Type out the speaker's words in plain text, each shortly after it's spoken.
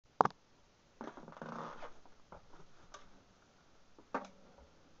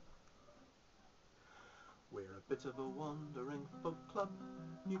bit of a wandering folk club,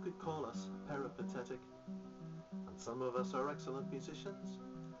 you could call us peripatetic. And some of us are excellent musicians,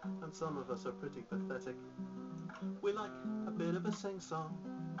 and some of us are pretty pathetic. We like a bit of a sing-song,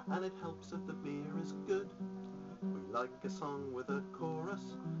 and it helps if the beer is good. We like a song with a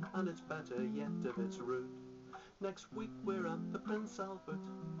chorus, and it's better yet if it's rude. Next week we're at the Prince Albert,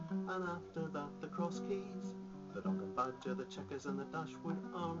 and after that the Cross Keys, the Dog and Badger, the Checkers and the Dashwood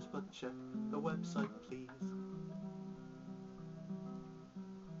Arms, but check the website please.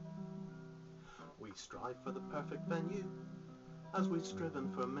 We strive for the perfect venue, as we've striven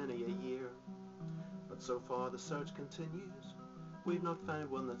for many a year, but so far the search continues, we've not found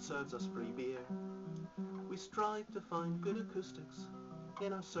one that serves us free beer. We strive to find good acoustics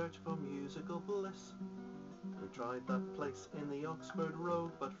in our search for musical bliss. We tried that place in the Oxford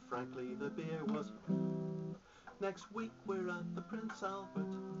Road, but frankly the beer was... Next week we're at the Prince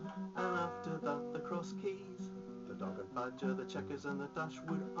Albert, and after that the Cross Keys, the Dog and Badger, the Checkers and the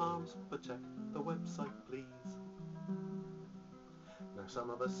Dashwood Arms, but check the website please. Now some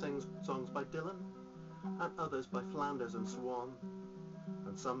of us sing songs by Dylan, and others by Flanders and Swan,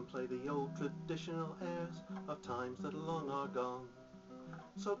 and some play the old traditional airs of times that long are gone.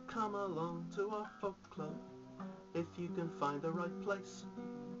 So come along to our folk club, if you can find the right place.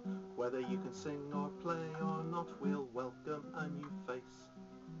 Whether you can sing or play or not, we'll welcome a new face.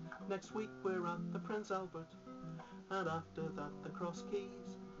 Next week we're at the Prince Albert, and after that the Cross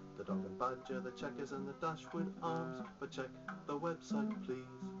Keys, the Dog and Badger, the Checkers and the Dashwood Arms, but check the website please.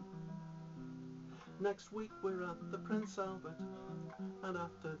 Next week we're at the Prince Albert, and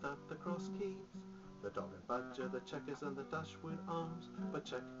after that the Cross Keys, the Dog and Badger, the Checkers and the Dashwood Arms, but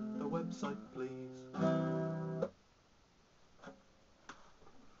check the website please.